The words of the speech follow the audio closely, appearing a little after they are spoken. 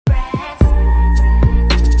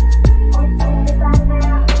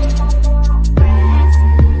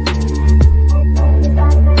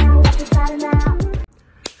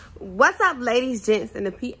What's up, ladies, gents, and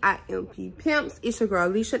the PIMP pimps? It's your girl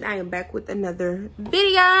Alicia, and I am back with another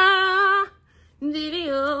video.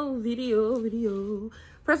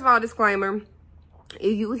 First of all, disclaimer: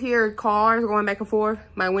 if you hear cars going back and forth,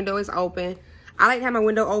 my window is open. I like to have my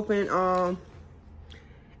window open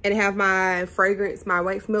and have my fragrance, my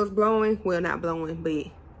white smells blowing. Well, not blowing, but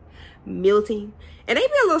melting. And they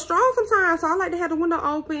be a little strong sometimes, so I like to have the window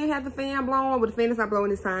open, have the fan blowing, but the fan is not blowing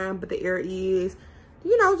this time, but the air is,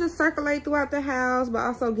 you know, just circulate throughout the house, but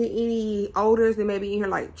also get any odors that may be in here,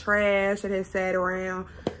 like trash that has sat around,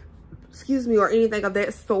 excuse me, or anything of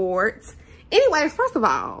that sort. Anyways, first of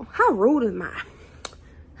all, how rude am I?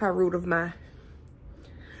 How rude of me?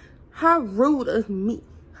 How rude of me?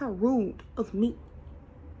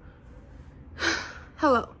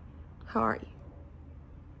 Hello, how are you?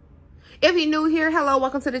 If you're new here, hello,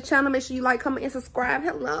 welcome to the channel. Make sure you like, comment, and subscribe.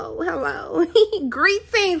 Hello.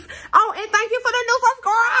 Greetings. Oh, and thank you for the new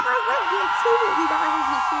subscribers. Let's get to it, you guys.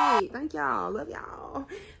 Let's get to it. Thank y'all. Love y'all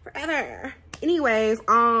forever. Anyways,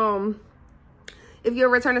 if you're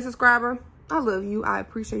a returning subscriber, I love you. I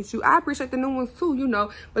appreciate you. I appreciate the new ones too, you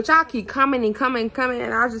know. But y'all keep coming, and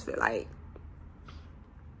I just feel like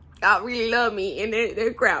y'all really love me, and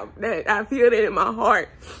that crowd, that I feel that in my heart.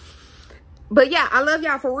 But yeah, I love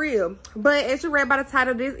y'all for real. But as you read by the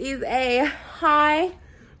title, this is a hygiene.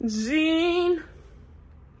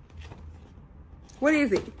 What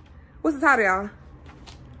is it? What's the title, y'all?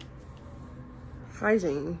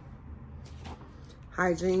 Hygiene.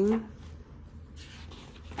 I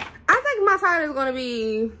think my title is gonna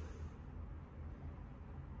be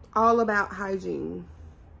all about hygiene.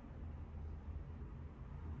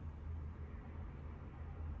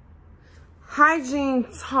 Hygiene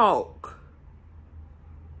talk.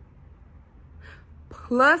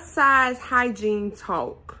 Plus size hygiene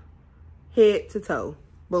talk. Head to toe.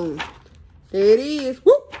 Boom. There it is.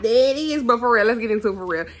 Whoop. There it is. But for real, let's get into it for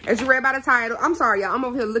real. As you read by the title, I'm sorry, y'all. I'm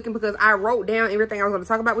over here looking because I wrote down everything I was going to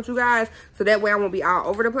talk about with you guys. So that way I won't be all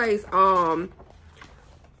over the place.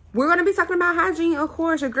 We're going to be talking about hygiene, of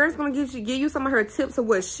course. Your girl's going to give you some of her tips of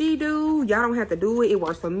what she do. Y'all don't have to do it. It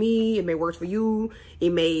works for me. It may work for you. It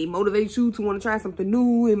may motivate you to want to try something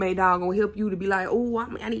new. It may doggone help you to be like, oh,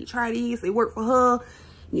 I need to try this. It worked for her.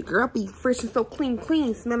 Your girl be fresh and so clean,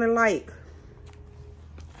 smelling like,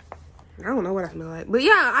 I don't know what I smell like. But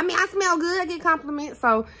yeah, I mean, I smell good. I get compliments.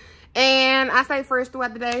 So, and I stay fresh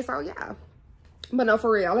throughout the day. So yeah. But no,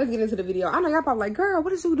 for real. Let's get into the video. I know y'all probably like, girl,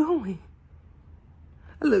 what is you doing?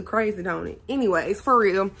 I look crazy, don't it? Anyways, for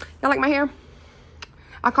real. Y'all like my hair?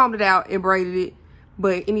 I combed it out and braided it.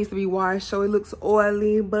 But it needs to be washed, so it looks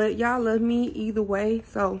oily. But y'all love me either way.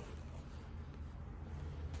 So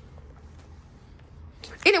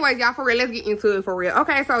anyways, y'all, for real, let's get into it for real.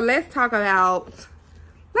 Okay, so let's talk about,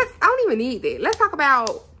 I don't even need that. Let's talk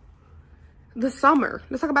about the summer.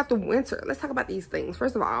 Let's talk about the winter. Let's talk about these things.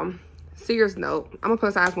 First of all, serious note, I'm a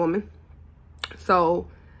plus size woman. So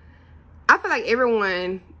I feel like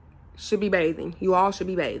everyone should be bathing. You all should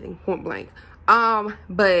be bathing, point blank.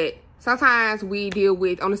 But sometimes we deal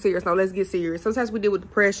with, on a serious note, let's get serious. Sometimes we deal with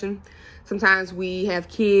depression. Sometimes we have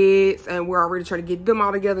kids and we're already trying to get them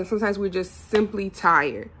all together. And sometimes we're just simply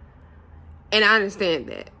tired. And I understand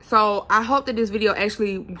that. So I hope that this video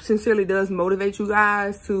actually sincerely does motivate you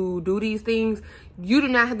guys to do these things. You do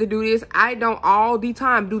not have to do this. I don't all the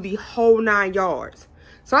time do the whole 9 yards.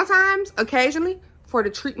 Sometimes, occasionally, for the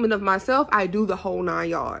treatment of myself, I do the whole 9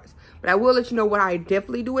 yards. But I will let you know what I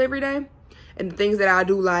definitely do every day. And the things that I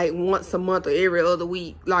do like once a month or every other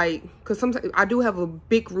week. Like, because sometimes I do have a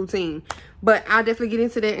big routine. But I'll definitely get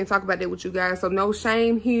into that and talk about that with you guys. So no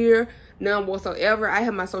shame here. None whatsoever. I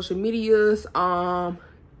have my social medias on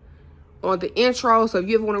the intro. So if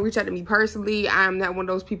you ever want to reach out to me personally, I'm not one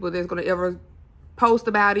of those people that's going to ever post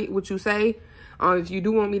about it, what you say. If you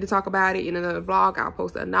do want me to talk about it in another vlog, I'll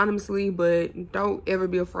post it anonymously. But don't ever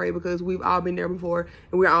be afraid, because we've all been there before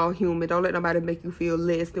and we're all human. Don't let nobody make you feel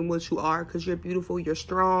less than what you are, because you're beautiful, you're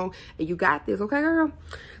strong, and you got this. Okay, girl?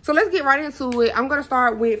 So let's get right into it. I'm going to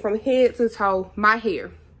start with from head to toe, my hair.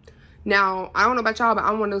 Now, I don't know about y'all, but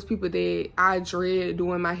I'm one of those people that I dread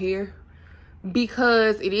doing my hair,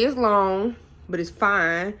 because it is long, but it's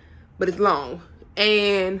fine, but it's long.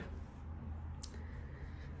 And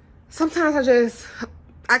sometimes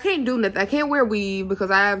I can't do nothing. I can't wear weave because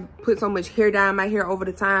I've put so much hair dye in my hair over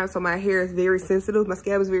the time. So my hair is very sensitive. My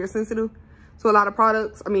scalp is very sensitive to a lot of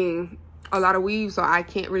products. I mean, a lot of weave. So I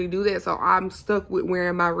can't really do that. So I'm stuck with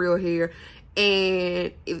wearing my real hair.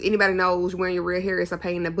 And if anybody knows, wearing your real hair is a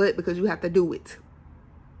pain in the butt because you have to do it.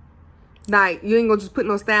 Like, you ain't gonna just put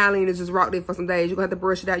no style in and just rock there for some days. You're gonna have to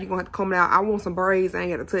brush it out. You're gonna have to comb it out. I want some braids. I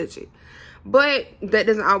ain't gotta touch it. But that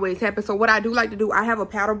doesn't always happen. So what I do like to do, I have a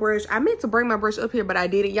paddle brush. I meant to bring my brush up here, but I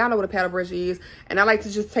didn't. Y'all know what a paddle brush is. And I like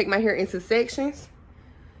to just take my hair into sections.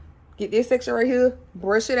 Get this section right here.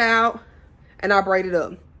 Brush it out. And I braid it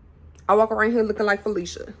up. I walk around here looking like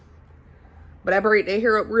Felicia. But I braid that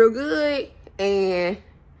hair up real good. And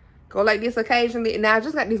go like this occasionally. And now I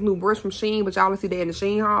just got this new brush from Shein. But y'all will see that in the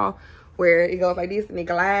Shein haul. Where it goes like this and it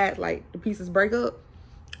glides. Like the pieces break up.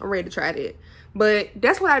 I'm ready to try that. But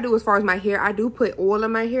that's what I do as far as my hair. I do put oil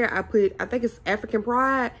in my hair. I think it's African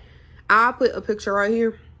Pride. I'll put a picture right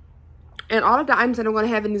here. And all of the items that I'm going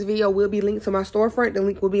to have in this video will be linked to my storefront. The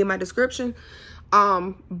link will be in my description.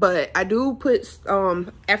 But I do put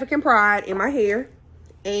African Pride in my hair.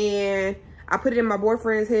 And I put it in my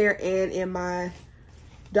boyfriend's hair and in my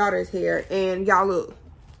daughter's hair. And y'all look.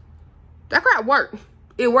 That crap worked.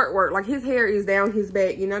 It worked. Like his hair is down his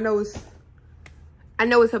back. You know, I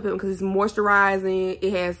know it's helping because it's moisturizing.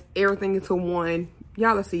 It has everything into one.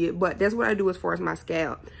 Y'all will see it. But that's what I do as far as my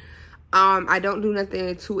scalp. I don't do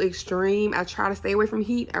nothing too extreme. I try to stay away from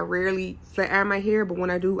heat. I rarely flat iron my hair. But when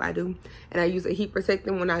I do, I do. And I use a heat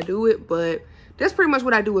protectant when I do it. But that's pretty much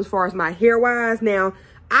what I do as far as my hair wise. Now,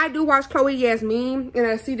 I do watch Chloe Yasmin. And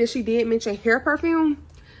I see that she did mention hair perfume.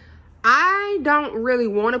 I don't really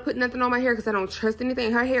want to put nothing on my hair because I don't trust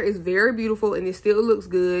anything. Her hair is very beautiful and it still looks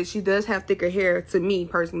good. She does have thicker hair, to me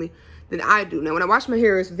personally, than I do. Now, when I wash my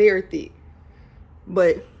hair, it's very thick.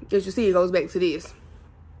 But as you see, it goes back to this.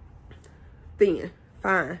 Thin.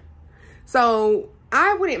 Fine. So,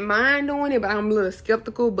 I wouldn't mind doing it, but I'm a little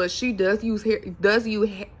skeptical. But she does use hair.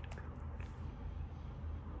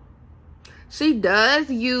 She do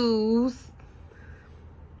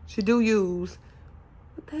use.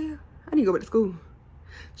 What the hell? I need to go back to school.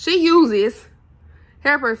 She uses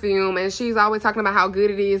hair perfume and she's always talking about how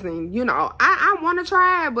good it is. And, you know, I want to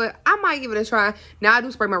try it, but I might give it a try. Now, I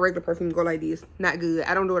do spray my regular perfume to go like this. Not good.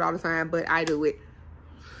 I don't do it all the time, but I do it.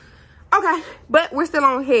 Okay, but we're still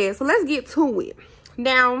on hair. So, let's get to it.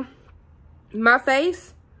 Now, my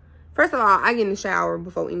face. First of all, I get in the shower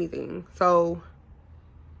before anything. So,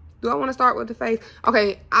 do I want to start with the face?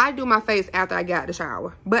 Okay, I do my face after I get out the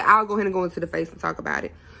shower. But I'll go ahead and go into the face and talk about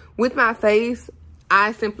it. With my face,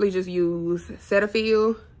 I simply just use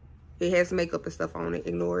Cetaphil. It has makeup and stuff on it.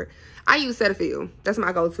 Ignore it. I use Cetaphil. That's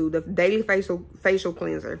my go-to. The daily facial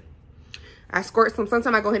cleanser. I squirt some.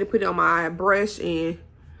 Sometimes I go ahead and put it on my brush and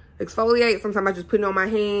exfoliate. Sometimes I just put it on my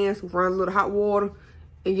hands, run a little hot water,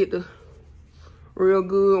 and get the real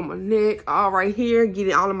good on my neck. All right here. Get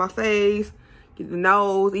it all in my face. Get the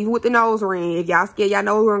nose. Even with the nose ring. If y'all scared y'all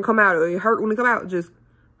nose ring come out or it hurt when it come out, just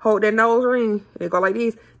hold that nose ring and go like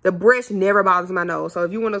this. The brush never bothers my nose. So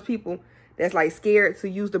if you're one of those people that's like scared to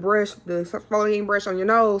use the brush, the exfoliating brush on your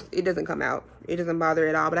nose, it doesn't come out. It doesn't bother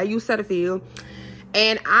at all. But I use Cetaphil.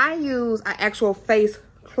 And I use an actual face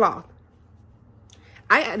cloth.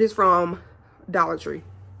 I got this from Dollar Tree.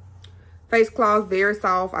 Face cloth, very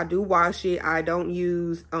soft. I do wash it. I don't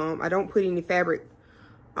use, I don't put any fabric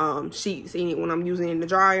sheets in it when I'm using it in the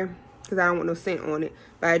dryer. Because I don't want no scent on it.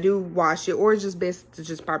 But I do wash it. Or it's just best to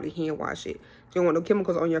just probably hand wash it. You don't want no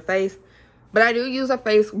chemicals on your face. But I do use a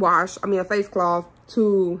face cloth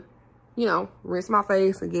to, you know, rinse my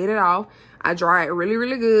face and get it off. I dry it really,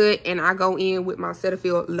 really good. And I go in with my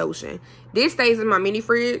Cetaphil lotion. This stays in my mini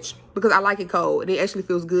fridge because I like it cold. And it actually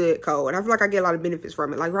feels good cold. And I feel like I get a lot of benefits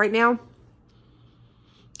from it. Like right now,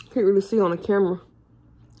 can't really see on the camera.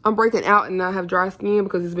 I'm breaking out and I have dry skin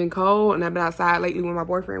because it's been cold. And I've been outside lately with my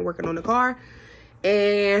boyfriend working on the car.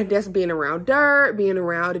 And that's being around dirt, being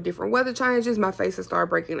around the different weather changes. My face has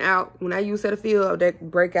started breaking out. When I use Cetaphil,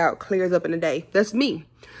 that breakout clears up in a day. That's me.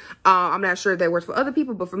 I'm not sure if that works for other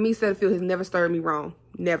people, but for me, Cetaphil has never stirred me wrong.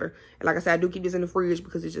 Never. And like I said, I do keep this in the fridge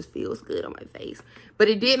because it just feels good on my face. But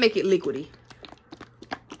it did make it liquidy.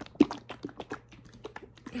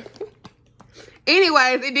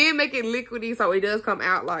 Anyways, it did make it liquidy, so it does come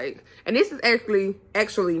out like... And this is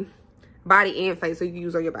actually body and face, so you can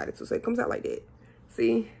use on your body too. So it comes out like that.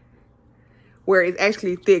 See? Where it's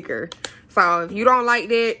actually thicker. So if you don't like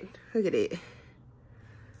that, look at it.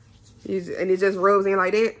 And it just rubs in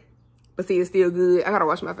like that. But see, it's still good. I gotta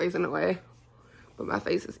wash my face anyway. But my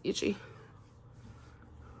face is itchy.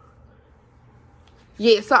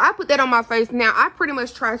 Yeah, so I put that on my face. Now, I pretty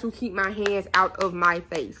much try to keep my hands out of my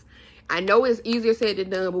face. I know it's easier said than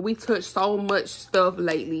done, but we touch so much stuff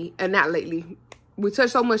lately. And not lately. We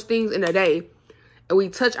touch so much things in a day. And we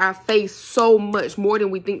touch our face so much more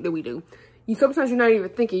than we think that we do. Sometimes you're not even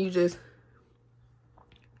thinking, you just...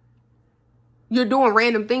 you're doing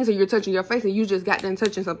random things or you're touching your face and you just got done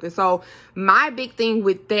touching something. So my big thing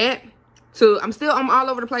with that, I'm all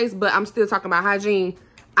over the place, but I'm still talking about hygiene.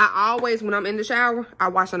 I always, when I'm in the shower, I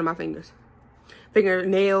wash under my fingers.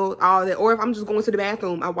 Fingernails, all that. Or if I'm just going to the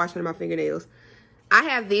bathroom, I wash under my fingernails. I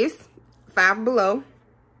have this, Five Below.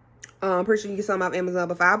 I'm pretty sure you get some off Amazon,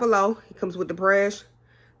 but Five Below. It comes with the brush,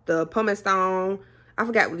 the pumice stone. I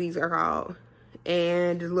forgot what these are called.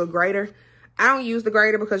 And this little grater. I don't use the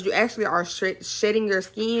grater because you actually are shedding your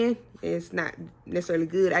skin. It's not necessarily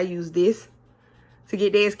good. I use this to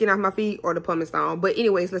get dead skin off my feet, or the pumice stone. But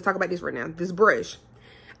anyways, let's talk about this right now. This brush.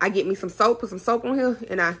 I get me some soap, put some soap on here,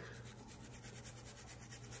 and I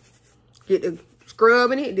get the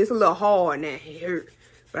scrubbing it. This is a little hard now. It hurt.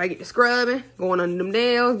 But I get the scrubbing, going under them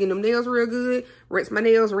nails, getting them nails real good. Rinse my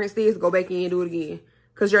nails, rinse this, go back in and do it again.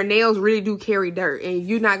 Because your nails really do carry dirt, and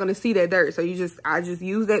you're not going to see that dirt. So I just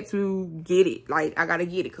use that to get it. Like, I got to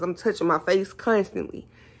get it because I'm touching my face constantly.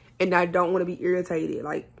 And I don't want to be irritated.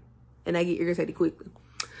 Like, and I get irritated quickly.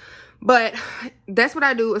 But that's what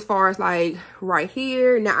I do as far as like right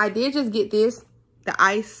here. Now, I did just get this, the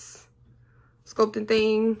ice sculpting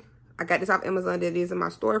thing. I got this off Amazon. That is in my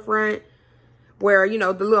storefront. Where, you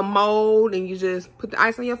know, the little mold and you just put the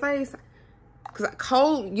ice on your face. Because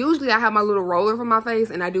cold, usually I have my little roller for my face.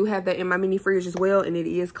 And I do have that in my mini fridge as well. And it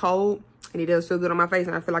is cold. And it does feel good on my face.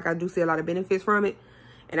 And I feel like I do see a lot of benefits from it.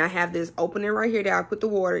 And I have this opening right here that I put the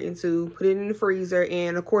water into, put it in the freezer.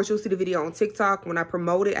 And of course, you'll see the video on TikTok when I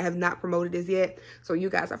promote it. I have not promoted this yet. So you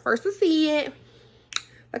guys are first to see it.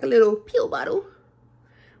 Like a little pill bottle.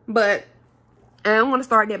 But I don't want to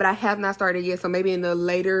start that, but I have not started yet. So maybe in the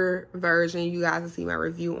later version, you guys will see my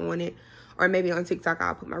review on it. Or maybe on TikTok,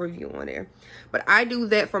 I'll put my review on there. But I do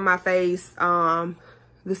that for my face, the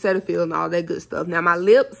Cetaphil and all that good stuff. Now, my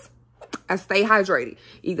lips, I stay hydrated.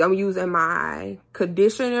 Either I'm using my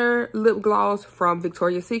conditioner lip gloss from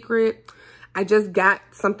Victoria's Secret. I just got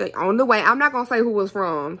something on the way. I'm not going to say who it's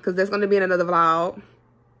from because that's going to be in another vlog.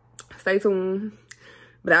 Stay tuned.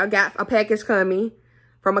 But I got a package coming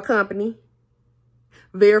from a company.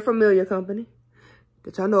 Very familiar company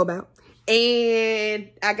that y'all know about. And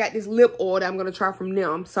I got this lip oil that I'm going to try from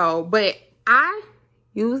them. So, but I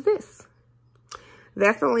use this.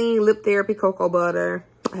 Vaseline Lip Therapy Cocoa Butter.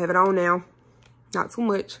 I have it on now. Not too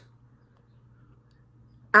much.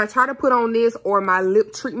 I try to put on this or my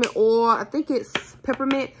lip treatment oil. I think it's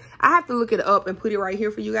peppermint. I have to look it up and put it right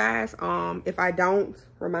here for you guys. If I don't,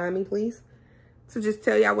 remind me, please. To just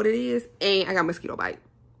tell y'all what it is. And I got mosquito bite.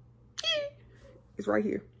 It's right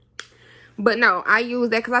here. But no, I use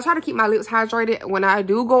that because I try to keep my lips hydrated. When I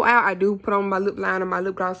do go out, I do put on my lip liner, my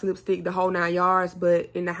lip gloss, lipstick, the whole 9 yards. But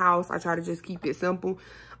in the house, I try to just keep it simple.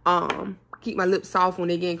 Keep my lips soft when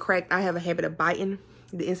they're getting cracked. I have a habit of biting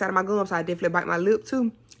the inside of my gums, so I definitely bite my lip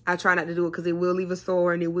too. I try not to do it because it will leave a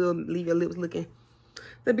sore and it will leave your lips looking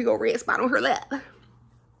the big old red spot on her lip.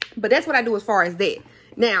 But that's what I do as far as that.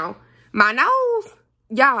 Now, my nose,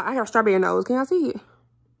 y'all, I have strawberry nose. Can y'all see it?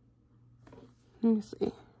 Let me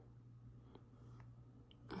see.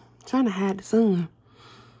 Trying to hide the sun.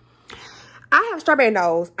 I have strawberry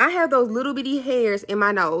nose. I have those little bitty hairs in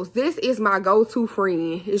my nose. This is my go-to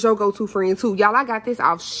friend. It's your go-to friend too. Y'all, I got this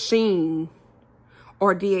off Shein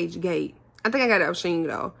or DH Gate. I think I got it off Shein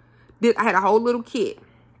though. I had a whole little kit.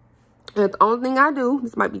 And the only thing I do,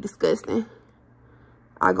 this might be disgusting.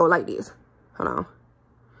 I go like this. Hold on.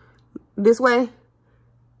 This way.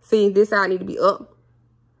 See, this side need to be up.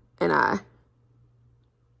 And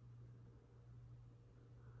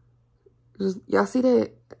y'all see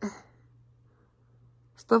that?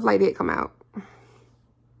 Stuff like that come out.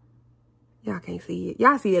 Y'all can't see it.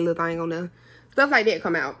 Y'all see that little thing on there. Stuff like that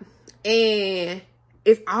come out. And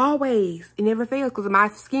it's always, it never fails because my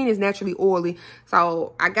skin is naturally oily.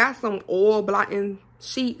 So I got some oil blotting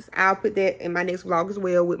sheets. I'll put that in my next vlog as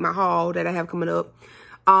well with my haul that I have coming up.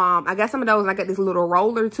 I got some of those and I got this little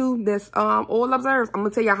roller too that's oil absorbs. I'm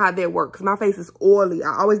gonna tell y'all how that works because my face is oily.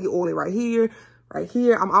 I always get oily right here. Right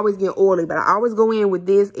here, I'm always getting oily, but I always go in with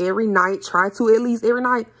this every night. Try to at least every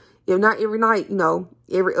night. If not every night, you know,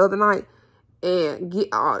 every other night. And get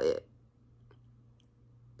all that.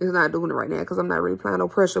 It's not doing it right now because I'm not really applying no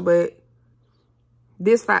pressure, but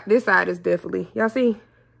this side is definitely, y'all see?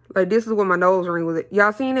 Like, this is where my nose ring was at.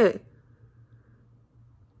 Y'all seen it?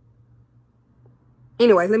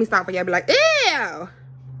 Anyways, let me stop for y'all be like, ew!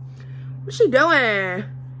 What's she doing?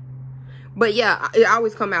 But yeah, it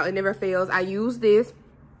always come out. It never fails. I use this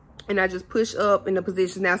and I just push up in the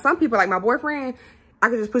positions. Now, some people, like my boyfriend, I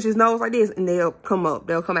can just push his nose like this and they'll come up.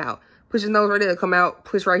 They'll come out. Push his nose right there, it'll come out.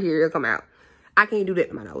 Push right here, it'll come out. I can't do that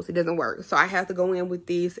to my nose. It doesn't work. So I have to go in with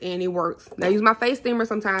this, and it works. Now, I use my face steamer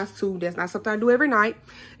sometimes, too. That's not something I do every night.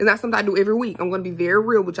 It's not something I do every week. I'm going to be very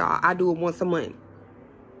real with y'all. I do it once a month.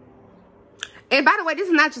 And by the way, this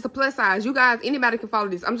is not just a plus size. You guys, anybody can follow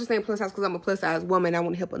this. I'm just saying plus size because I'm a plus size woman. I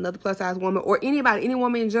want to help another plus size woman or anybody, any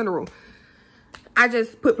woman in general. I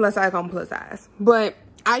just put plus size on plus size. But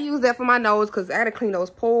I use that for my nose because I got to clean those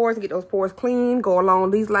pores, get those pores clean, go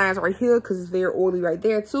along these lines right here because it's very oily right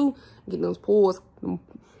there too. Getting those pores,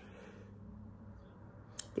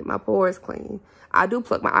 get my pores clean. I do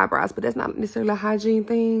pluck my eyebrows, but that's not necessarily a hygiene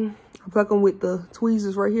thing. I pluck them with the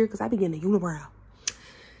tweezers right here because I be getting a unibrow.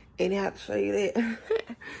 And I have to show you that.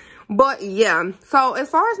 But yeah, so as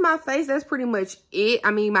far as my face, that's pretty much it.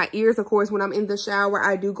 I mean, my ears, of course, when I'm in the shower,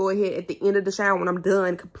 I do go ahead at the end of the shower when I'm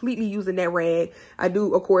done completely using that rag. I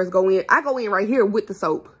do, of course, go in. I go in right here with the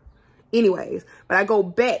soap anyways. But I go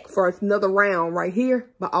back for another round right here,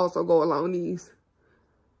 but also go along these.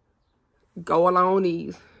 Go along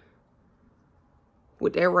these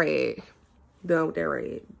with that rag. Done with that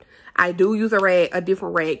rag. I do use a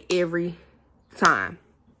different rag every time.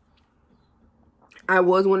 I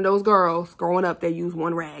was one of those girls growing up that used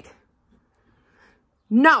one rag.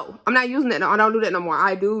 No, I'm not using that. No, I don't do that no more.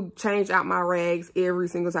 I do change out my rags every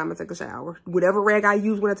single time I take a shower. Whatever rag I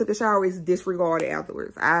use when I took a shower is disregarded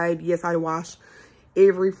afterwards. Yes, I wash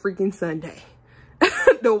every freaking Sunday.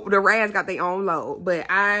 the rags got their own load, but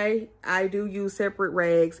I do use separate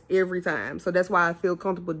rags every time. So that's why I feel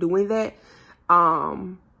comfortable doing that.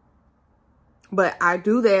 But I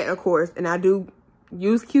do that, of course, and I do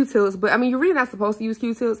use Q-tips, but I mean, you're really not supposed to use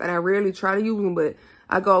Q-tips, and I rarely try to use them, but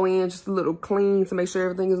I go in just a little clean to make sure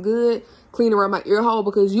everything is good, clean around my ear hole,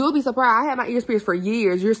 because you'll be surprised. I had my ears pierced for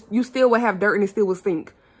years. You still will have dirt and it still will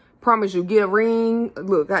stink. Promise you. Get a ring.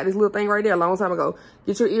 Look, got this little thing right there a long time ago.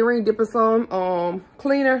 Get your earring, dip in some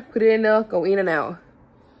cleaner, put it in there, go in and out.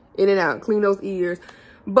 In and out. Clean those ears.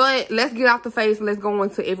 But let's get off the face. Let's go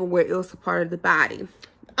into everywhere else, a part of the body.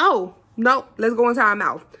 Oh, no, let's go into our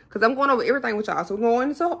mouth. Because I'm going over everything with y'all. So we're going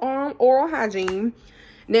into oral hygiene.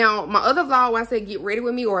 Now, my other vlog, when I said get ready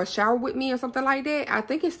with me or a shower with me or something like that, I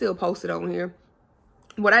think it's still posted on here.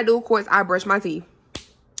 What I do, of course, I brush my teeth.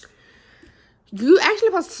 You actually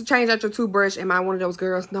supposed to change out your toothbrush. Am I one of those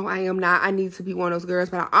girls? No, I am not. I need to be one of those girls.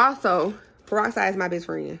 But I also, peroxide is my best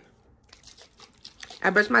friend. I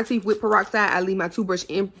brush my teeth with peroxide. I leave my toothbrush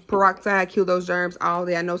in peroxide, kill those germs all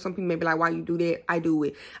day. I know some people may be like, why you do that? I do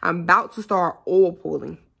it. I'm about to start oil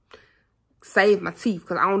pulling. Save my teeth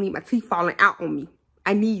because I don't need my teeth falling out on me.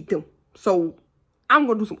 I need them. So I'm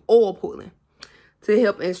going to do some oil pulling to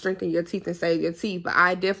help and strengthen your teeth and save your teeth. But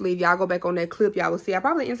I definitely, if y'all go back on that clip, y'all will see. I'll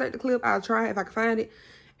probably insert the clip. I'll try if I can find it.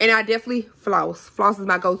 And I definitely floss. Floss is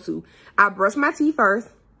my go-to. I brush my teeth first.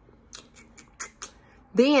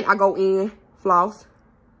 Then I go in, floss.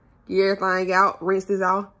 Get everything out, rinse this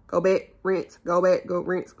off, go back, rinse, go back, go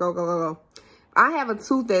rinse, go. I have a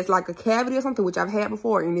tooth that's like a cavity or something, which I've had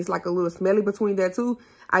before, and it's like a little smelly between that too.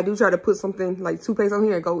 I do try to put something like toothpaste on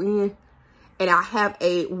here and go in. And I have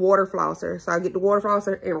a water flosser. So I get the water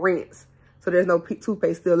flosser and rinse. So there's no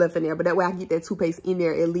toothpaste still left in there. But that way I can get that toothpaste in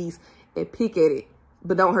there at least and pick at it.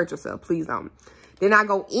 But don't hurt yourself, please don't. Then I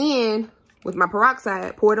go in with my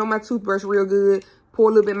peroxide, pour it on my toothbrush real good, pour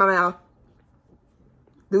a little bit in my mouth.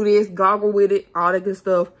 Do this, gargle with it, all that good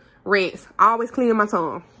stuff. Rinse. Always cleaning my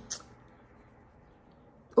tongue.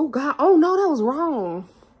 Oh, God. Oh, no, that was wrong.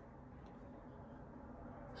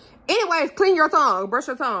 Anyways, clean your tongue. Brush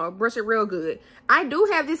your tongue. Brush it real good. I do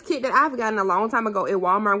have this kit that I've gotten a long time ago at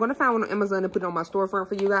Walmart. I'm going to find one on Amazon and put it on my storefront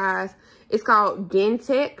for you guys. It's called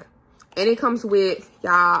Dentec. And it comes with,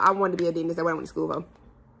 y'all, I wanted to be a dentist. That's what I went to school for.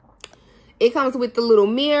 It comes with the little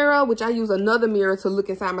mirror, which I use another mirror to look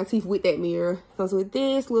inside my teeth with that mirror. It comes with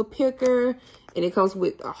this little picker, and it comes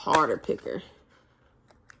with a harder picker.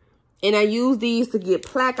 And I use these to get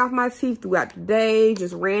plaque off my teeth throughout the day,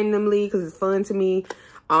 just randomly, because it's fun to me.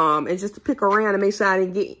 And just to pick around and make sure I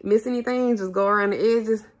didn't miss anything, just go around the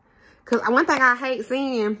edges. Because one thing I hate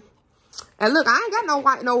seeing, and look, I ain't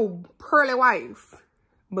got no pearly whites.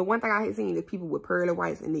 But one thing I hate seeing is people with pearly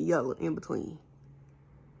whites and the yellow in between.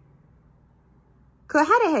 Cause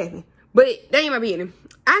how that happen? But that ain't my business.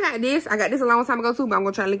 I got this a long time ago too, but I'm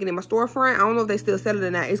gonna try to link it in my storefront. I don't know if they still sell it or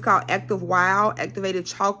not. It's called Active Wild Activated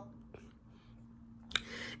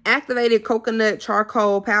Coconut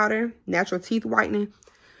Charcoal Powder, Natural Teeth Whitening.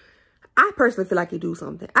 I personally feel like it do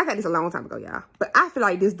something. I got this a long time ago, y'all. But I feel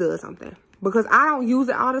like this does something. Because I don't use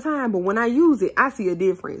it all the time, but when I use it, I see a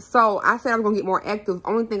difference. So I said I'm gonna get more active.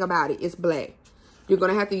 Only thing about it is black. You're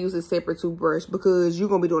going to have to use a separate toothbrush because you're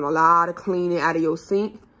going to be doing a lot of cleaning out of your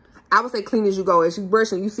sink. I would say clean as you go. As you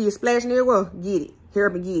brushing, you see it splashing everywhere, get it. Hurry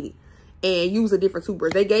up and get it. And use a different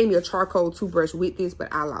toothbrush. They gave me a charcoal toothbrush with this, but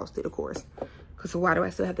I lost it, of course. Because why do I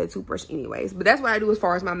still have that toothbrush anyways? But that's what I do as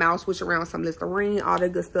far as my mouth. Switch around some Listerine, all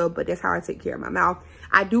that good stuff. But that's how I take care of my mouth.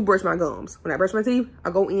 I do brush my gums. When I brush my teeth,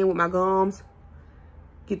 I go in with my gums.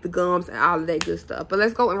 Get the gums and all of that good stuff. But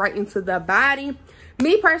let's go right into the body.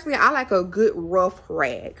 Me personally, I like a good rough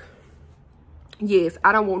rag. Yes,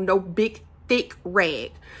 I don't want no big thick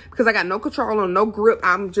rag because I got no control on, no grip.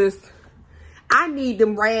 I need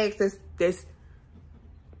them rags that's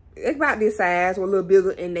it's about this size or a little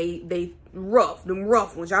bigger, and they rough, them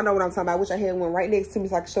rough ones. Y'all know what I'm talking about. I wish I had one right next to me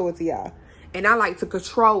so I could show it to y'all. And I like to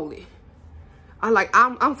control it. I'm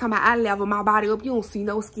talking about I level my body up. You don't see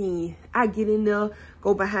no skin. I get in there,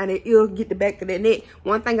 go behind the ear, get the back of the neck.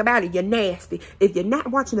 One thing about it, you're nasty. If you're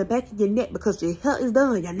not watching the back of your neck because your hair is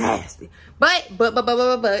done, you're nasty. But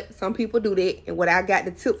some people do that. And what I got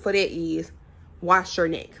the tip for that is wash your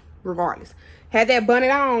neck regardless. Have that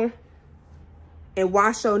bonnet on and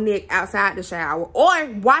wash your neck outside the shower, or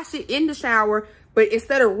wash it in the shower. But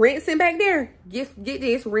instead of rinsing back there, get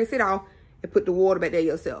this, rinse it off and put the water back there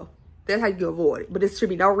yourself. That's how you avoid it. But there should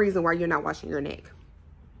be no reason why you're not washing your neck.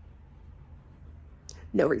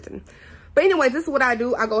 No reason. But anyways, this is what I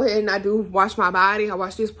do. I go ahead and I do wash my body. I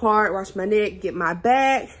wash this part, wash my neck, get my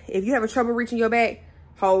back. If you have trouble reaching your back,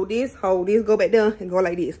 hold this, go back down and go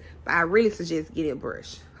like this. But I really suggest getting a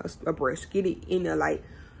brush. Get it in there, like,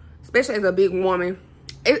 especially as a big woman.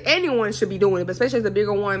 Anyone should be doing it, but especially as a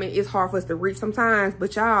bigger woman, it's hard for us to reach sometimes.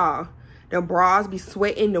 But y'all, them bras be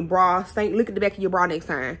sweating, them bras stink. Look at the back of your bra next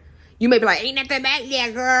time. You may be like, ain't nothing back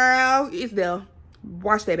there, girl. It's there.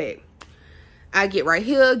 Wash that back. I get right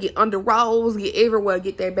here, get under rolls, get everywhere,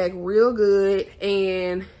 get that back real good.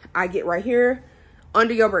 And I get right here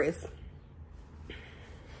under your breast.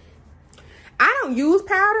 I don't use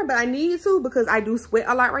powder, but I need to because I do sweat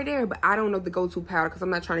a lot right there. But I don't know the go-to powder because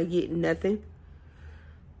I'm not trying to get nothing.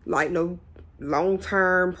 Like no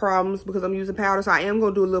long-term problems because I'm using powder. So I am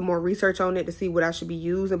going to do a little more research on it to see what I should be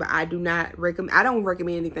using. But I don't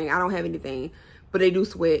recommend anything. I don't have anything. But they do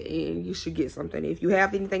sweat and you should get something. If you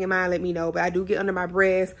have anything in mind, let me know. But I do get under my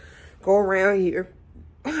breast, go around here,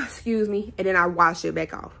 excuse me, and then I wash it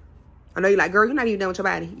back off. I know you're like, girl, you're not even done with your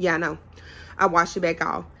body. Yeah, I know. I wash it back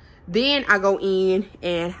off. Then I go in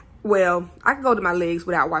and, well, I can go to my legs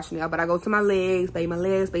without washing it out, but I go to my legs, bathe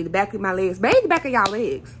the back of my legs, bathe the back of y'all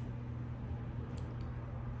legs.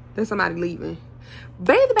 There's somebody leaving.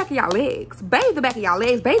 Bathe the back of y'all legs, bathe the back of y'all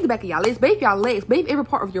legs, bathe the back of y'all legs, bathe y'all legs, bathe every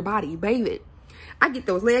part of your body, bathe it. I get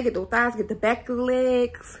those legs, get those thighs, get the back of the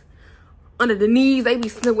legs, under the knees, they be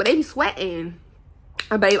sweating.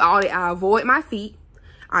 I bathe all that. I avoid my feet.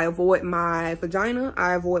 I avoid my vagina.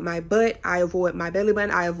 I avoid my butt. I avoid my belly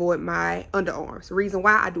button. I avoid my underarms. The reason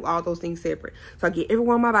why I do all those things separate. So I get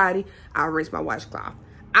everywhere on my body. I rinse my washcloth.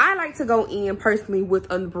 I like to go in personally with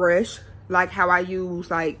a brush, like how I use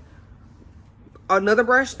like another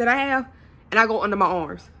brush that I have, and I go under my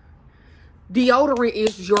arms. Deodorant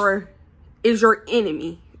is your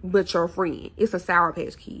enemy, but your friend. It's a Sour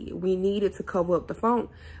Patch Kid. We need it to cover up the funk,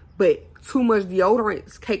 but too much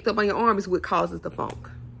deodorant caked up on your arm is what causes the funk.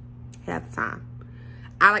 Half the time.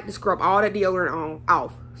 I like to scrub all that deodorant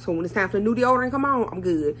off. So when it's time for the new deodorant come on, I'm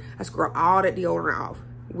good. I scrub all that deodorant off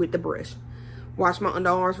with the brush. Wash my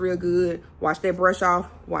underarms real good. Wash that brush off.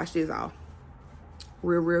 Wash this off.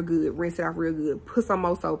 Real good. Rinse it off real good. Put some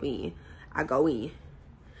more soap in. I go in.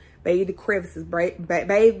 Bathe the crevices.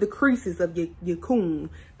 Bathe the creases of your coon.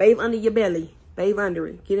 Bathe under your belly. Bathe under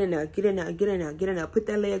it. Get in there. Get in there. Get in there. Get in there. Put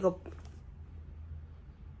that leg up.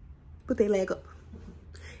 Put that leg up.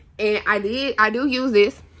 And I do use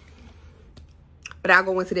this, but I'll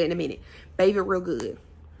go into that in a minute. Bathe it real good.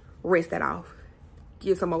 Rinse that off.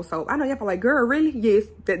 Get some more soap. I know y'all probably like, girl, really? Yes.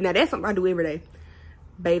 Now that's something I do every day.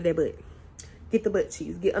 Bathe that butt. Get the butt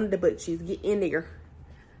cheeks. Get under the butt cheeks. Get in there.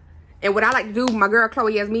 And what I like to do, my girl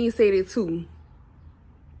Chloe Yasmin said it too.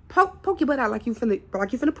 Poke your butt out like you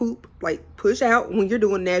finna poop. Like push out when you're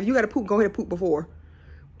doing that. If you gotta poop, go ahead and poop before.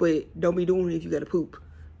 But don't be doing it if you gotta poop.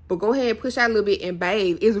 But go ahead and push out a little bit and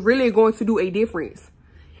bathe. It's really going to do a difference.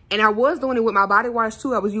 And I was doing it with my body wash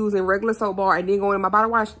too. I was using regular soap bar and then going in my body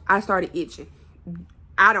wash. I started itching.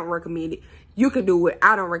 I don't recommend it. You can do it.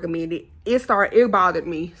 I don't recommend it. It bothered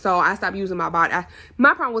me. So I stopped using my body.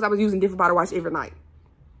 My problem was I was using different body wash every night.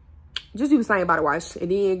 Just do the same body wash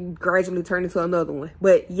and then gradually turn into another one.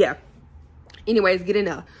 But yeah. Anyways, get in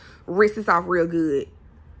there. Rinse this off real good.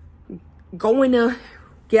 Go in there.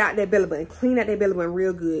 Get out that belly button. Clean out that belly button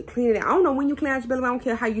real good. Clean it out. I don't know when you clean out your belly button. I don't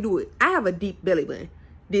care how you do it. I have a deep belly button.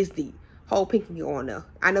 This deep. Whole pinky go on there.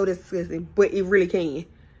 I know that's disgusting, but it really can.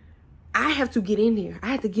 I have to get in there. I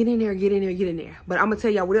have to get in there, get in there, get in there. But I'm going to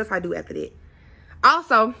tell y'all what else I do after that.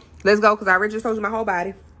 Also, let's go, because I already just told you my whole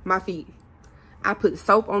body, my feet. I put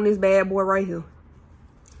soap on this bad boy right here.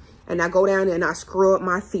 And I go down there and I scrub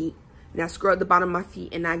my feet. And I scrub the bottom of my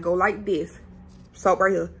feet. And I go like this. Soap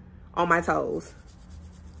right here on my toes.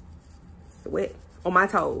 Sweat on my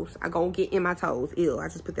toes. I go get in my toes. Ew, I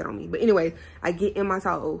just put that on me. But anyway, I get in my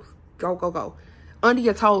toes. Go, go, go. Under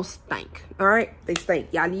your toes stink. All right? They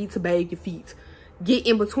stink. Y'all need to bathe your feet. Get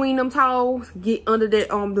in between them toes. Get under that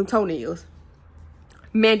them toenails.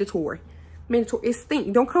 Mandatory. Mandatory. It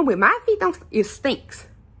stinks. Don't come with my feet. Don't. It stinks.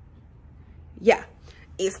 Yeah.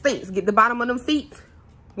 It stinks. Get the bottom of them feet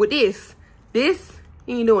with this. This,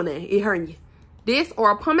 you ain't doing that. It hurting you. This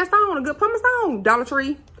or a pumice stone. A good pumice stone. Dollar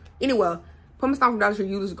Tree. Anyway, pumice stone from Dollar Tree,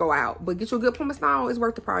 you just go out. But get you a good pumice stone. It's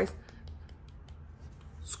worth the price.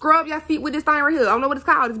 Scrub your feet with this thing right here. I don't know what it's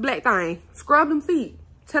called. This black thing. Scrub them feet.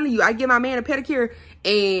 I'm telling you, I give my man a pedicure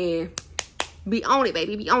and be on it,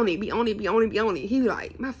 baby. Be on it. Be on it. Be on it. Be on it. He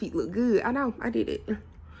like, my feet look good. I know. I did it.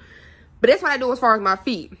 But that's what I do as far as my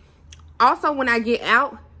feet. Also, when I get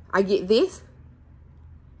out, I get this.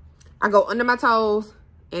 I go under my toes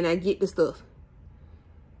and I get the stuff.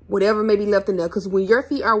 Whatever may be left in there. Because when your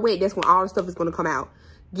feet are wet, that's when all the stuff is going to come out.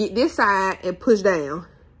 Get this side and push down.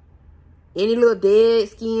 Any little dead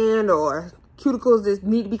skin or cuticles that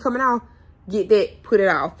need to be coming out, get that, put it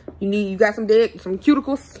off. You got some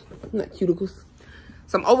cuticles, not cuticles,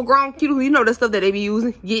 some overgrown cuticles. You know the stuff that they be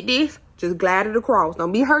using. Get this, just glide it across.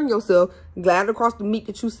 Don't be hurting yourself. Glide it across the meat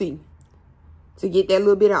that you see to get that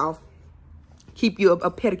little bit off. Keep you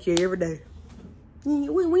a pedicure every day.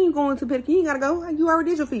 When you going to pedicure, you ain't gotta go. You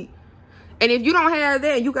already did your feet. And if you don't have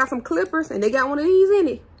that, you got some clippers and they got one of these in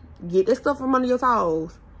it. Get that stuff from under your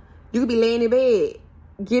toes. You could be laying in bed.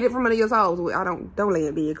 Get it from under your toes. Don't lay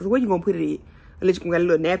in bed, because where you gonna put it at? Unless you can get a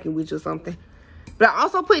little napkin with you or something. But I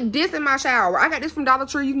also put this in my shower. I got this from Dollar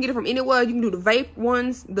Tree. You can get it from anywhere. You can do the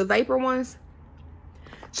vapor ones.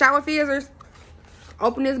 Shower fizzers.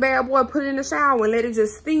 Open this bad boy, put it in the shower and let it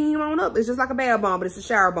just steam on up. It's just like a bath bomb, but it's a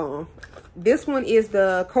shower bomb. This one is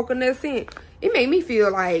the coconut scent. It made me feel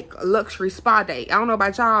like a luxury spa day. I don't know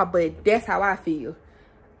about y'all, but that's how I feel.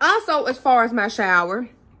 Also, as far as my shower,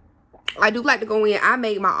 I do like to go in. I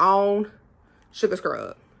made my own sugar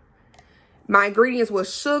scrub. My ingredients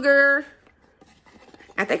was sugar.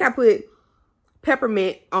 I think I put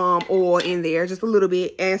peppermint oil in there, just a little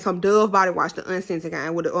bit, and some Dove body wash, the unscented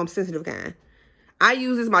kind, with the sensitive kind. I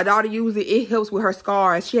use this. My daughter uses it. It helps with her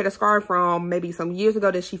scars. She had a scar from maybe some years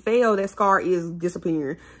ago that she fell. That scar is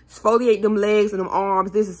disappearing. Exfoliate them legs and them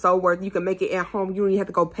arms. This is so worth it. You can make it at home. You don't even have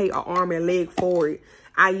to go pay an arm and a leg for it.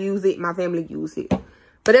 I use it. My family use it.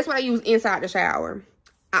 But that's what I use inside the shower.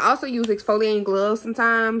 I also use exfoliating gloves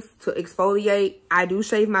sometimes to exfoliate. I do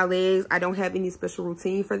shave my legs. I don't have any special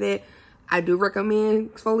routine for that. I do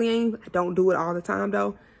recommend exfoliating. I don't do it all the time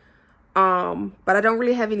though. But I don't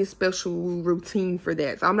really have any special routine for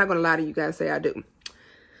that. So I'm not going to lie to you guys, say I do.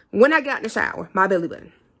 When I get in the shower, my belly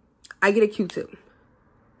button, I get a Q-tip.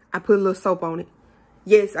 I put a little soap on it.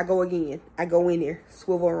 Yes, I go again. I go in there,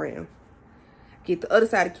 swivel around. Get the other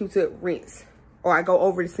side of the Q-tip, rinse. Or I go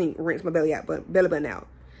over the sink, rinse my belly button out.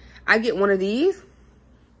 I get one of these.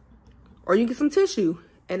 Or you get some tissue.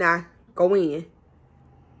 And I go in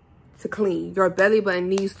to clean. Your belly button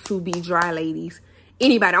needs to be dry, ladies.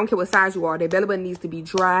 Anybody, I don't care what size you are, their belly button needs to be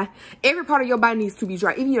dry. Every part of your body needs to be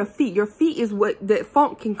dry. Even your feet. Your feet is what that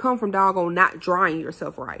funk can come from, doggone not drying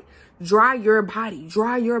yourself right. Dry your body.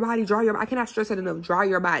 Dry your body. Dry your body. I cannot stress that enough. Dry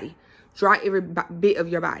your body. Dry every bit of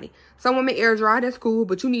your body. Some women air dry, that's cool,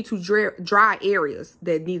 but you need to dry areas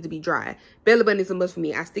that need to be dry. Belly button is a must for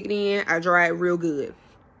me. I stick it in, I dry it real good.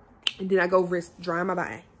 And then I go dry my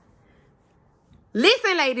body.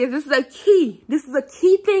 Listen, ladies, this is a key. This is a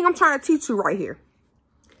key thing I'm trying to teach you right here.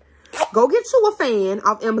 Go get you a fan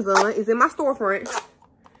off Amazon. It's in my storefront.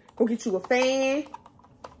 Go get you a fan.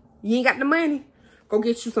 You ain't got the money. Go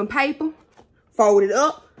get you some paper. Fold it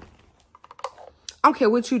up. I don't care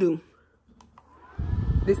what you do.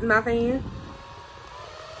 This is my fan.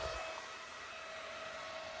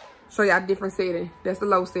 Show y'all different setting. That's the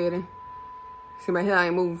low setting. See, my hair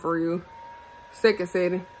ain't moving for you. Second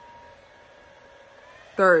setting.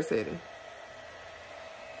 Third setting.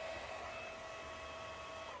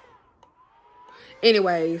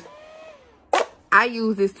 Anyways, I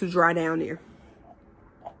use this to dry down there.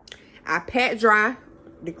 I pat dry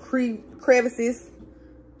the crevices.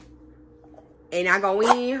 And I go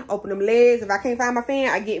in, open them legs. If I can't find my fan,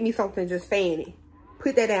 I get me something, just fan it.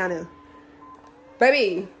 Put that down there.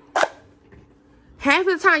 Baby, half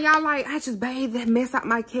of the time y'all like, I just bathed that mess out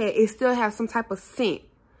my cat. It still has some type of scent.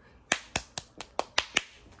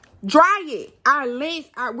 Dry it. Our legs,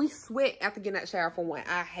 we sweat after getting out the shower for one.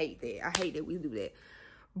 I hate that. I hate that we do that.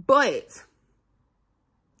 But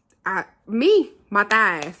my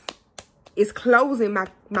thighs is closing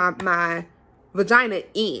my vagina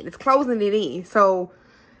in. It's closing it in. So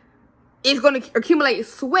it's going to accumulate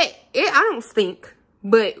sweat. I don't stink,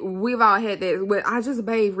 but we've all had that. But I just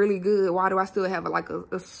bathe really good. Why do I still have like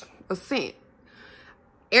a scent?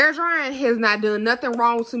 Air drying has not done nothing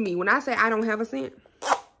wrong to me. When I say I don't have a scent,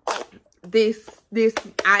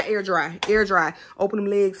 I air dry. Open them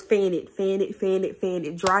legs, fan it.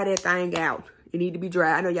 Dry that thing out. It need to be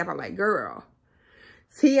dry. I know y'all probably like, girl,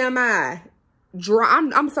 TMI, dry.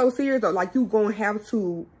 I'm so serious though. Like, you gonna have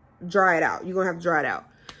to dry it out. You're gonna have to dry it out.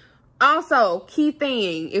 Also, key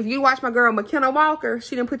thing, if you watch my girl McKenna Walker,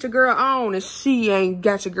 she didn't put your girl on and she ain't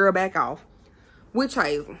got your girl back off. Witch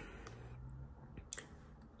hazel.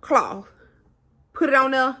 Cloth. Put it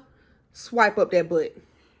on there. Swipe up that butt.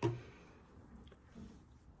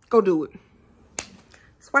 Go do it.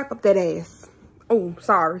 Swipe up that ass. Oh,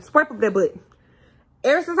 sorry. Swipe up that butt.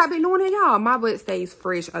 Ever since I've been doing it, y'all, my butt stays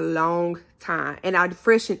fresh a long time. And I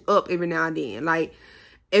freshen up every now and then. Like,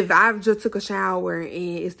 if I've just took a shower and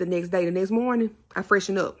it's the next day, the next morning, I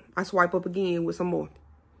freshen up. I swipe up again with some more.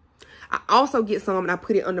 I also get some and I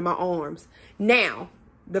put it under my arms. Now,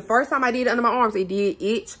 the first time I did it under my arms, it did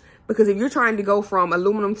itch. Because if you're trying to go from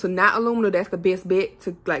aluminum to not aluminum, that's the best bet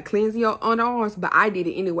to like cleanse your underarms. But I did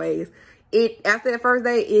it anyways. After that first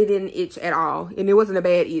day, it didn't itch at all. And it wasn't a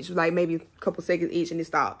bad itch. Like maybe a couple seconds itch and it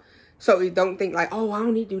stopped. So you don't think like, oh, I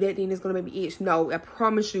don't need to do that, then it's going to make me itch. No, I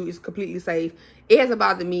promise you it's completely safe. It hasn't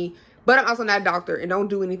bothered me. But I'm also not a doctor. And don't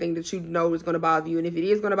do anything that you know is going to bother you. And if it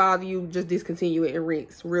is going to bother you, just discontinue it and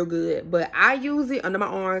rinse real good. But I use it under my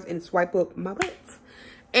arms and swipe up my butt.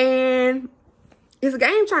 And it's a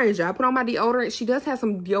game changer. I put on my deodorant. She does have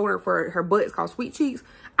some deodorant for her butt. It's called Sweet Cheeks.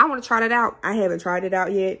 I want to try that out. I haven't tried it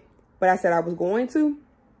out yet. But I said I was going to.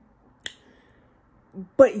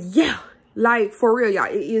 But yeah, like for real, y'all,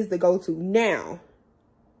 it is the go-to. Now,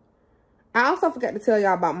 I also forgot to tell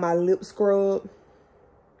y'all about my lip scrub.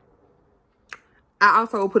 I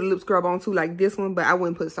also put a lip scrub on too, like this one, but I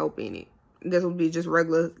wouldn't put soap in it. This would be just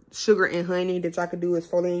regular sugar and honey that y'all could do is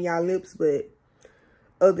fold y'all lips, but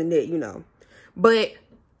other than that, you know. But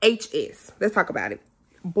HS, let's talk about it.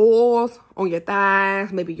 Boils on your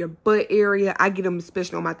thighs, maybe your butt area. I get them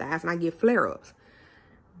especially on my thighs and I get flare-ups.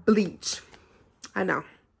 Bleach. I know.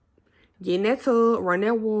 Get in that tub, run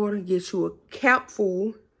that water, get you a cap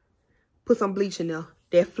full, put some bleach in there.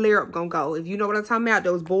 That flare-up gonna go. If you know what I'm talking about,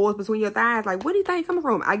 those boils between your thighs, like, where do you think coming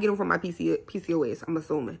from? I get them from my PCOS, I'm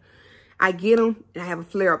assuming. I get them and I have a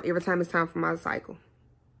flare-up every time it's time for my cycle.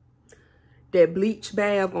 That bleach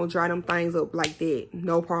bath gonna dry them things up like that.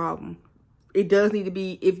 No problem. It does need to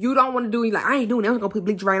be, if you don't want to do it, like, I ain't doing that, I'm gonna put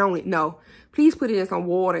bleach right on it. No. Please put it in some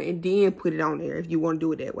water and then put it on there if you want to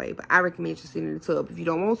do it that way. But I recommend you sit in the tub. If you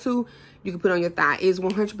don't want to, you can put it on your thigh. It's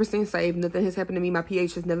 100% safe. Nothing has happened to me. My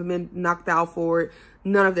pH has never been knocked out for it.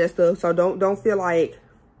 None of that stuff. So don't feel like,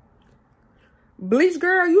 bleach,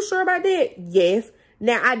 girl, you sure about that? Yes.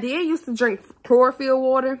 Now, I did used to drink chlorophyll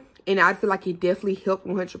water. And I feel like it definitely helped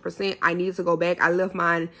 100%. I need to go back. I left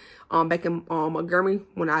mine back in Montgomery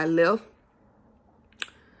when I left.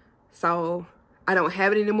 So I don't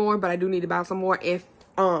have it anymore, but I do need to buy some more. If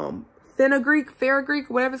Ferrogreek,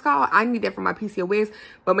 whatever it's called, I need that for my PCOS.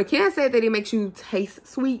 But McKenna said that it makes you taste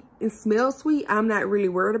sweet and smell sweet. I'm not really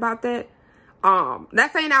worried about that.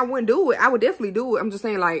 Not saying I wouldn't do it. I would definitely do it. I'm just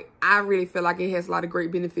saying, like, I really feel like it has a lot of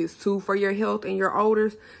great benefits too for your health and your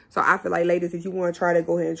odors. So I feel like, ladies, if you want to try that,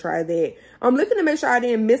 go ahead and try that. I'm looking to make sure I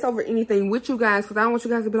didn't miss over anything with you guys, because I don't want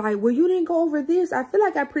you guys to be like, well, you didn't go over this. I feel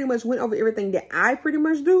like I pretty much went over everything that I pretty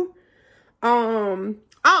much do.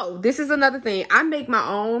 Oh, this is another thing. I made my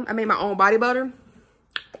own body butter.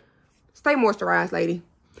 Stay moisturized, lady.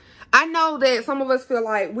 I know that some of us feel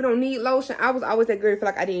like we don't need lotion. I was always that girl, feel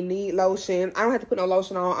like I didn't need lotion. I don't have to put no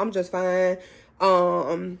lotion on. I'm just fine.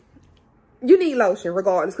 You need lotion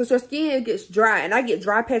regardless, because your skin gets dry, and I get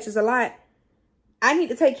dry patches a lot. I need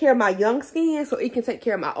to take care of my young skin so it can take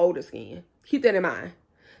care of my older skin. Keep that in mind.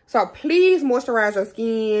 So please moisturize your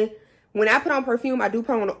skin. When I put on perfume, I do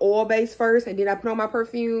put on an oil base first, and then I put on my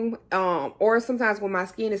perfume. Or sometimes when my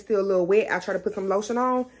skin is still a little wet, I try to put some lotion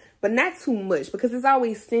on. But not too much, because it's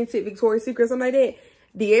always scented Victoria's Secret or something like that.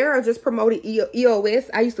 Diera just promoted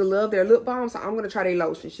EOS. I used to love their lip balm, so I'm going to try their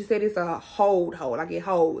lotion. She said it's a hold. Like it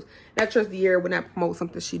holds. And I trust Diera would not promote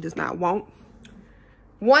something she does not want.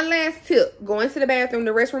 One last tip. Go into the bathroom,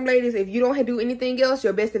 the restroom, ladies. If you don't do anything else,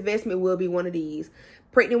 your best investment will be one of these.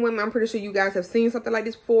 Pregnant women, I'm pretty sure you guys have seen something like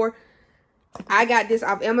this before. I got this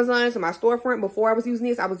off Amazon. So my storefront, before I was using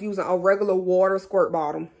this, I was using a regular water squirt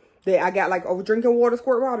bottle. That I got like a drinking water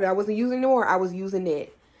squirt bottle that I wasn't using anymore. I was using that.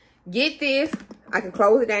 Get this. I can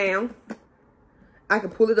close it down. I can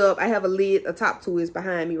pull it up. I have a lid, a top to it is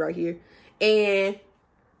behind me right here. And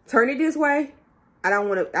turn it this way. I don't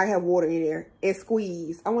want to, I have water in there. And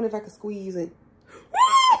squeeze. I wonder if I can squeeze it.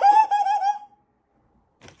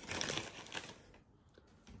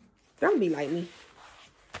 Don't be like me.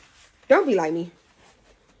 Don't be like me.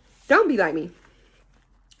 Don't be like me.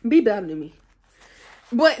 Be better than me.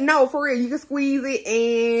 But no, for real, you can squeeze it.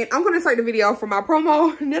 And I'm going to take the video for my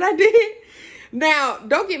promo that I did. Now,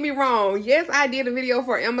 don't get me wrong. Yes, I did a video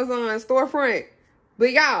for Amazon storefront.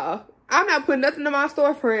 But y'all, I'm not putting nothing in my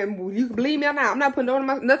storefront. You can believe me or not. I'm not putting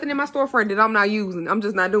nothing in my storefront that I'm not using. I'm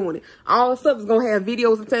just not doing it. All the stuff is going to have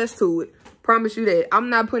videos attached to it. Promise you that. I'm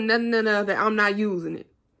not putting nothing in there that I'm not using it.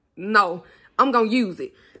 No, I'm going to use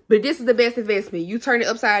it. But this is the best investment. You turn it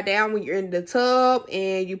upside down when you're in the tub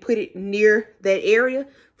and you put it near that area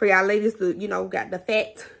for y'all ladies to, you know, got the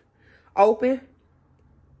fat open.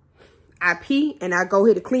 I pee and I go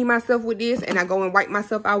ahead to clean myself with this and I go and wipe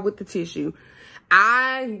myself out with the tissue.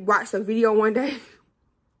 I watched a video one day.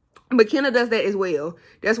 McKenna does that as well.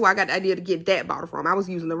 That's why I got the idea to get that bottle from. I was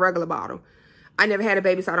using the regular bottle. I never had a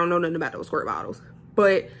baby, so I don't know nothing about those squirt bottles.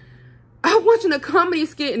 But I was watching a comedy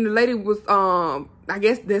skit and the lady was, I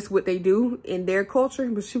guess that's what they do in their culture.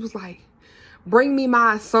 But she was like, bring me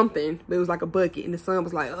my something. But it was like a bucket. And the son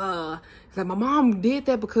was like, It's like, my mom did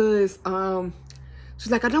that because,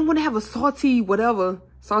 she's like, I don't want to have a salty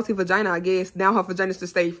vagina, I guess. Now her vagina's to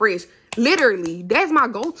stay fresh. Literally, that's my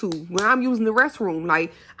go-to when I'm using the restroom.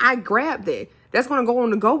 Like, I grab that. That's going to go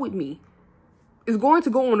on the go with me. It's going to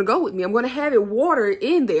go on the go with me. I'm going to have it water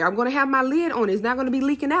in there. I'm going to have my lid on it. It's not going to be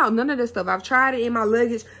leaking out. None of this stuff. I've tried it in my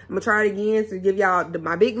luggage. I'm going to try it again to give y'all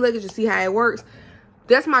my big luggage to see how it works.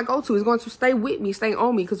 That's my go-to. It's going to stay with me, stay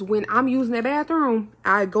on me. Because when I'm using that bathroom,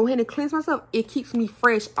 I go ahead and cleanse myself. It keeps me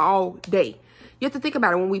fresh all day. You have to think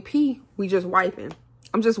about it. When we pee, we just wiping.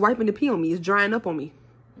 I'm just wiping the pee on me. It's drying up on me.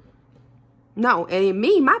 No, and in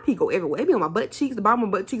me, my pee go everywhere. It be on my butt cheeks, the bottom of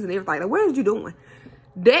my butt cheeks and everything. Like, what are you doing?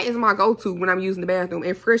 That is my go-to when I'm using the bathroom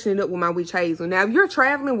and freshening up with my witch hazel. Now, if you're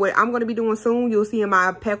traveling, what I'm going to be doing soon, you'll see in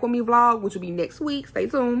my Pack With Me vlog, which will be next week. Stay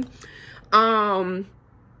tuned. I'm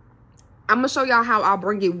going to show y'all how I'll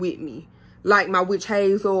bring it with me. Like my witch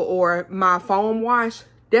hazel or my foam wash.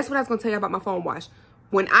 That's what I was going to tell you about my foam wash.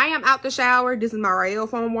 When I am out the shower, this is my Rael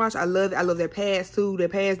foam wash. I love it. I love their pads too. Their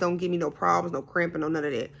pads don't give me no problems, no cramping, no none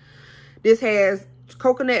of that. This has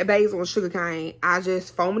coconut, basil, and sugar cane. I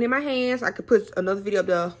just foam it in my hands. I could put another video up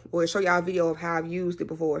there or show y'all a video of how I've used it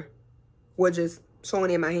before. Or just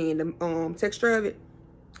showing in my hand the texture of it.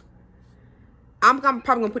 I'm probably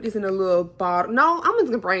going to put this in a little bottle. No, I'm just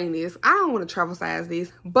going to bring this. I don't want to travel size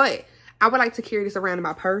this. But I would like to carry this around in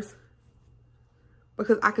my purse.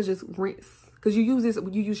 Because I could just rinse. Because you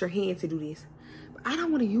use your hand to do this. But I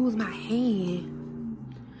don't want to use my hand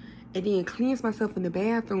and then cleanse myself in the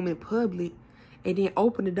bathroom in public and then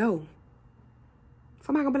open the door.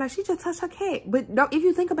 Somebody gonna be like, she just touched her cat. But if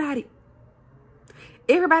you think about it,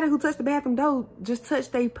 everybody who touched the bathroom door just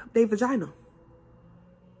touched their vagina.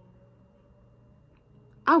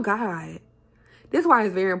 Oh God. This is why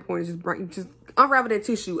it's very important. Just unravel that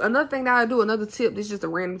tissue. Another thing that I do, another tip, this is just a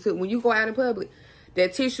random tip. When you go out in public,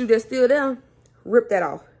 that tissue that's still there, rip that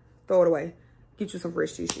off. Throw it away. Get you some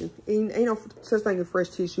fresh tissue. Ain't no such thing as fresh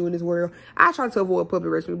tissue in this world. I try to avoid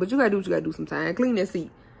public restroom, but you gotta do what you gotta do sometimes. Clean that seat.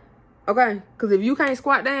 Okay? Because if you can't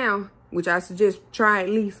squat down, which I suggest try at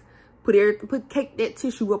least, take that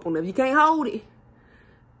tissue up on there. If you can't hold it,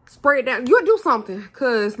 spray it down. You'll do something.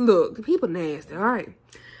 Because look, people nasty, alright?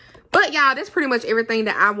 But y'all, that's pretty much everything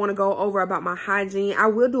that I want to go over about my hygiene. I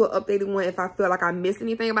will do an updated one if I feel like I missed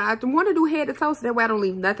anything. But I want to do head to toe so that way I don't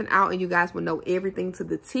leave nothing out and you guys will know everything to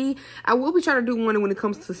the T. I will be trying to do one when it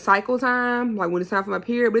comes to cycle time, like when it's time for my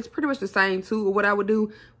period. But it's pretty much the same too. What I would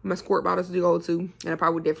do, my squirt bottles to go to. And I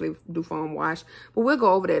probably would definitely do foam wash. But we'll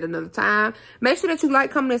go over that another time. Make sure that you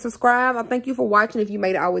like, comment, and subscribe. I thank you for watching. If you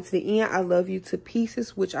made it all the way to the end, I love you to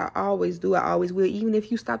pieces, which I always do. I always will. Even if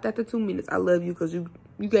you stopped after 2 minutes, I love you because you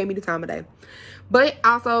gave me the time of day. But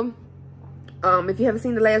also, if you haven't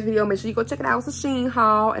seen the last video, make sure you go check it out. It's a Shein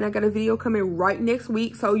haul, and I got a video coming right next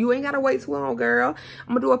week, so you ain't gotta wait too long, girl. I'm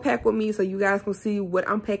gonna do a pack with me so you guys can see what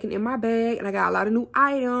I'm packing in my bag, and I got a lot of new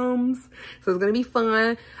items, so it's gonna be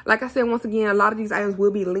fun. Like I said, once again, a lot of these items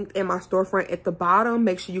will be linked in my storefront at the bottom.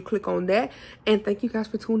 Make sure you click on that, and thank you guys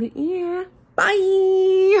for tuning in.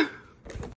 Bye.